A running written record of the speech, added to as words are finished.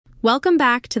Welcome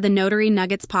back to the Notary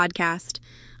Nuggets Podcast.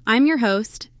 I'm your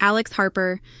host, Alex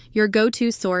Harper, your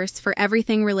go-to source for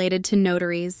everything related to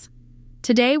notaries.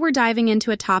 Today we're diving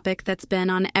into a topic that's been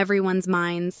on everyone's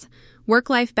minds: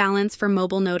 work-life balance for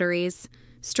mobile notaries,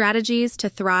 strategies to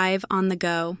thrive on the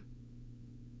go.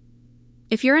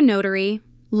 If you're a notary,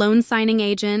 loan signing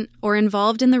agent, or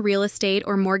involved in the real estate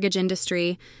or mortgage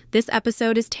industry, this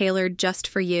episode is tailored just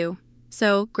for you.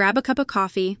 So grab a cup of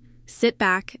coffee, sit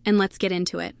back, and let's get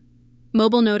into it.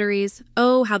 Mobile notaries,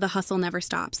 oh, how the hustle never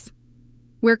stops.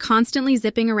 We're constantly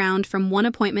zipping around from one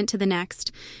appointment to the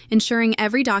next, ensuring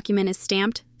every document is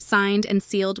stamped, signed, and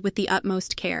sealed with the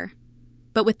utmost care.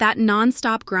 But with that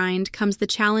non-stop grind comes the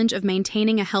challenge of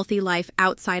maintaining a healthy life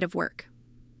outside of work.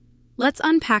 Let's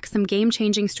unpack some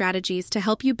game-changing strategies to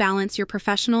help you balance your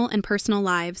professional and personal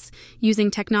lives using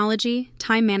technology,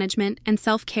 time management, and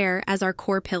self-care as our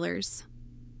core pillars.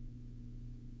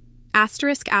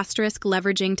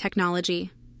 Leveraging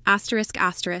technology.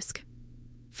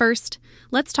 First,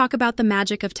 let's talk about the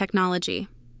magic of technology.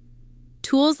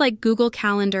 Tools like Google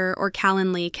Calendar or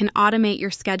Calendly can automate your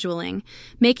scheduling,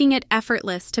 making it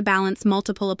effortless to balance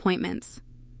multiple appointments.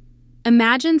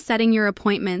 Imagine setting your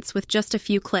appointments with just a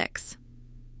few clicks.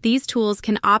 These tools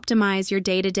can optimize your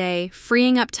day-to-day,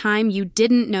 freeing up time you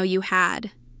didn't know you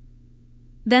had.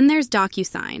 Then there's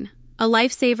DocuSign, a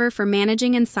lifesaver for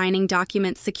managing and signing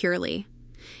documents securely.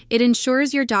 It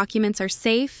ensures your documents are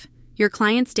safe, your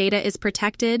client's data is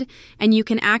protected, and you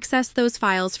can access those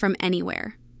files from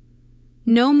anywhere.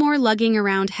 No more lugging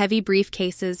around heavy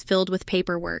briefcases filled with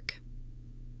paperwork.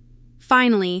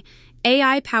 Finally,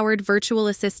 AI-powered virtual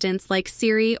assistants like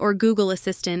Siri or Google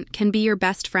Assistant can be your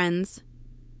best friends.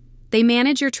 They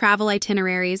manage your travel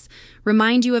itineraries,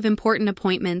 remind you of important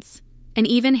appointments, and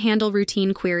even handle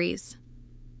routine queries.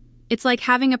 It's like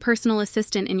having a personal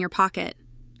assistant in your pocket.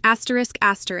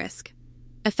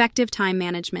 Effective time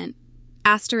management.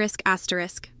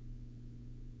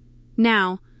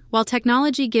 Now, while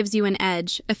technology gives you an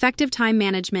edge, effective time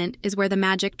management is where the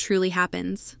magic truly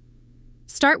happens.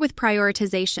 Start with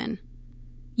prioritization.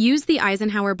 Use the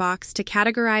Eisenhower box to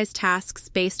categorize tasks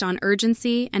based on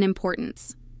urgency and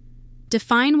importance.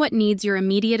 Define what needs your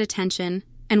immediate attention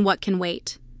and what can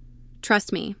wait.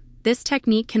 Trust me, this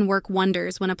technique can work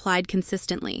wonders when applied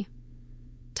consistently.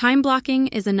 Time blocking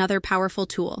is another powerful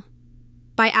tool.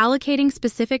 By allocating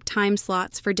specific time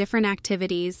slots for different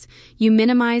activities, you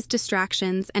minimize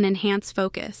distractions and enhance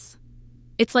focus.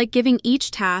 It's like giving each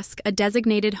task a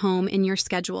designated home in your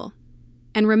schedule.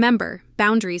 And remember,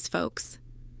 boundaries, folks.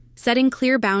 Setting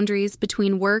clear boundaries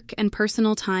between work and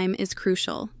personal time is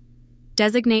crucial.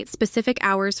 Designate specific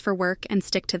hours for work and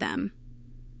stick to them.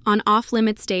 On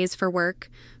off-limits days for work,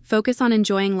 focus on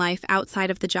enjoying life outside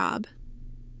of the job.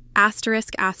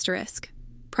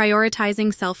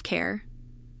 Prioritizing self-care.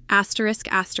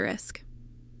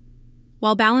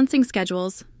 While balancing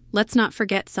schedules, let's not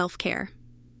forget self-care.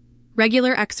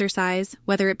 Regular exercise,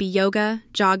 whether it be yoga,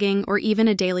 jogging, or even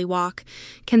a daily walk,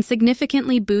 can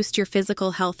significantly boost your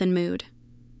physical health and mood.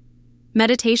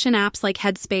 Meditation apps like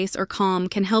Headspace or Calm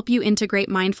can help you integrate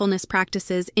mindfulness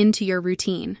practices into your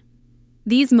routine.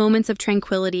 These moments of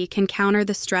tranquility can counter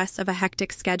the stress of a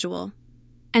hectic schedule.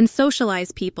 And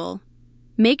socialize, people.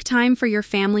 Make time for your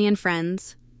family and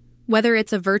friends. Whether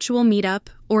it's a virtual meetup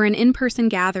or an in-person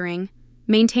gathering,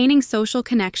 maintaining social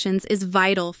connections is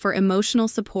vital for emotional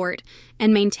support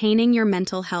and maintaining your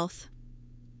mental health.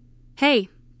 Hey,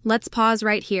 let's pause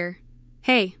right here.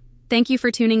 Hey, thank you for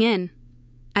tuning in.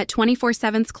 At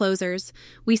 24/7's Closers,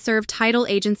 we serve title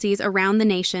agencies around the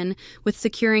nation with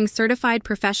securing certified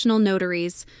professional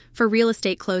notaries for real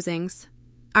estate closings.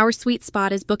 Our sweet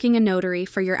spot is booking a notary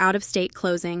for your out-of-state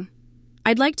closing.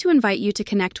 I'd like to invite you to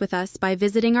connect with us by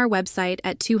visiting our website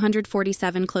at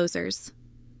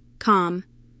 247closers.com.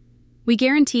 We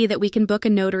guarantee that we can book a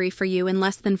notary for you in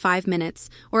less than 5 minutes,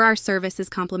 or our service is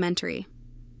complimentary.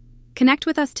 Connect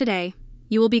with us today.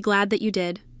 You will be glad that you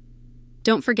did.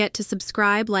 Don't forget to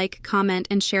subscribe, like, comment,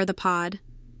 and share the pod.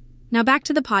 Now back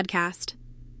to the podcast.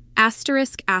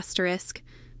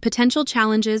 Potential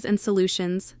challenges and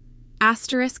solutions. As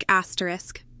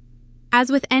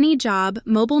with any job,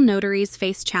 mobile notaries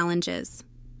face challenges.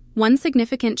 One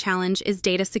significant challenge is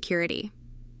data security.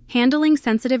 Handling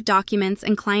sensitive documents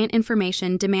and client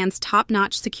information demands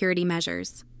top-notch security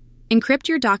measures. Encrypt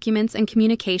your documents and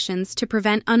communications to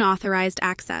prevent unauthorized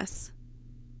access.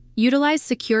 Utilize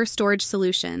secure storage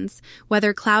solutions,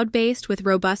 whether cloud-based with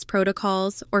robust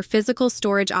protocols or physical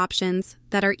storage options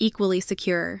that are equally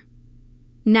secure.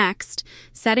 Next,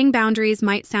 setting boundaries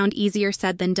might sound easier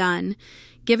said than done,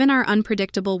 given our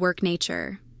unpredictable work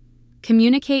nature.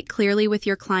 Communicate clearly with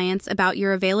your clients about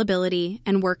your availability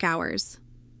and work hours.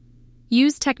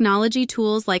 Use technology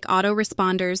tools like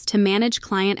autoresponders to manage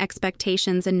client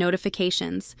expectations and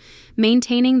notifications,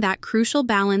 maintaining that crucial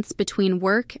balance between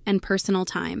work and personal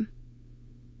time.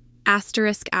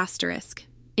 Asterisk, asterisk.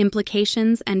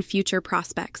 Implications and future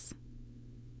prospects.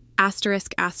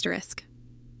 Asterisk, asterisk.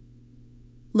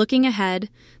 Looking ahead,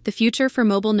 the future for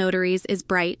mobile notaries is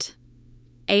bright.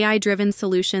 AI-driven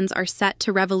solutions are set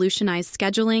to revolutionize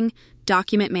scheduling,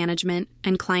 document management,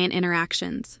 and client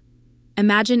interactions.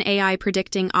 Imagine AI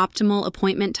predicting optimal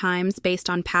appointment times based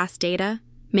on past data,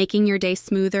 making your day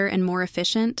smoother and more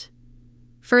efficient.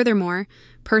 Furthermore,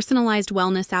 personalized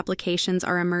wellness applications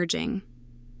are emerging.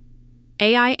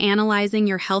 AI analyzing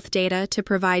your health data to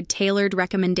provide tailored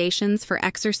recommendations for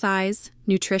exercise,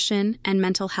 nutrition, and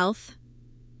mental health.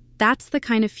 That's the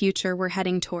kind of future we're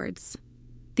heading towards.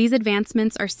 These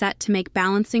advancements are set to make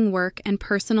balancing work and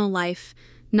personal life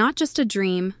not just a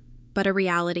dream, but a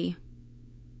reality.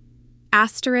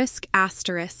 Asterisk,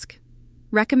 asterisk.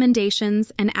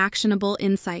 Recommendations and actionable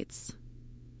insights.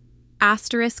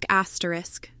 Asterisk,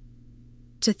 asterisk.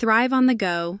 To thrive on the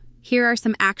go, here are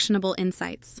some actionable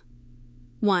insights.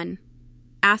 1.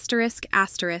 Asterisk,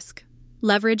 asterisk.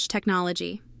 Leverage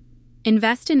technology.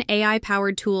 Invest in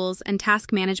AI-powered tools and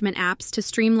task management apps to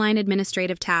streamline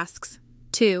administrative tasks.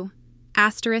 2.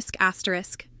 Asterisk,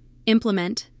 asterisk.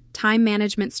 Implement time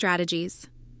management strategies.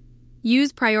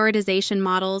 Use prioritization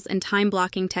models and time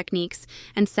blocking techniques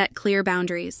and set clear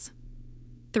boundaries.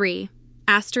 3.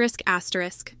 Asterisk,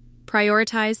 asterisk.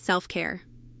 Prioritize self-care.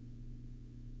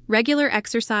 Regular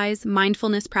exercise,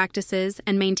 mindfulness practices,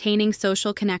 and maintaining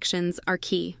social connections are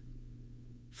key.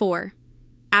 4.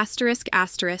 Asterisk,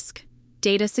 asterisk.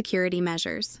 Data security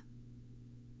measures.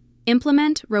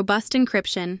 Implement robust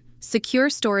encryption, secure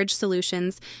storage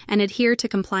solutions, and adhere to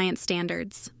compliance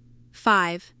standards.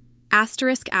 5.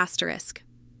 Asterisk, asterisk.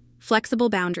 Flexible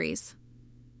boundaries.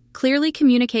 Clearly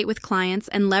communicate with clients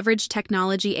and leverage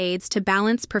technology aids to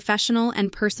balance professional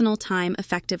and personal time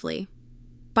effectively.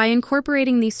 By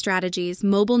incorporating these strategies,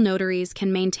 mobile notaries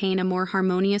can maintain a more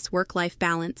harmonious work-life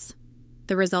balance.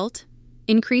 The result?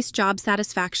 Increased job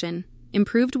satisfaction,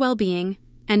 improved well-being,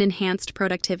 and enhanced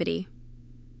productivity.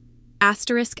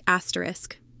 Asterisk,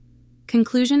 asterisk.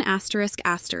 Conclusion asterisk,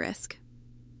 asterisk.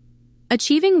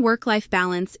 Achieving work-life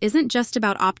balance isn't just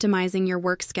about optimizing your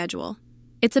work schedule.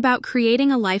 It's about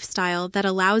creating a lifestyle that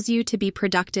allows you to be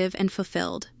productive and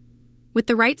fulfilled. With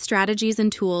the right strategies and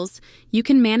tools, you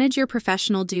can manage your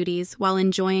professional duties while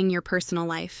enjoying your personal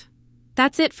life.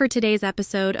 That's it for today's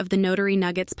episode of the Notary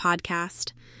Nuggets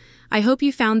Podcast. I hope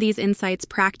you found these insights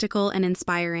practical and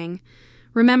inspiring.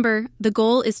 Remember, the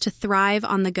goal is to thrive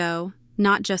on the go,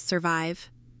 not just survive.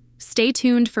 Stay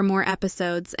tuned for more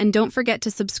episodes, and don't forget to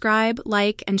subscribe,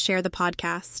 like, and share the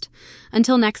podcast.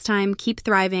 Until next time, keep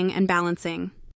thriving and balancing.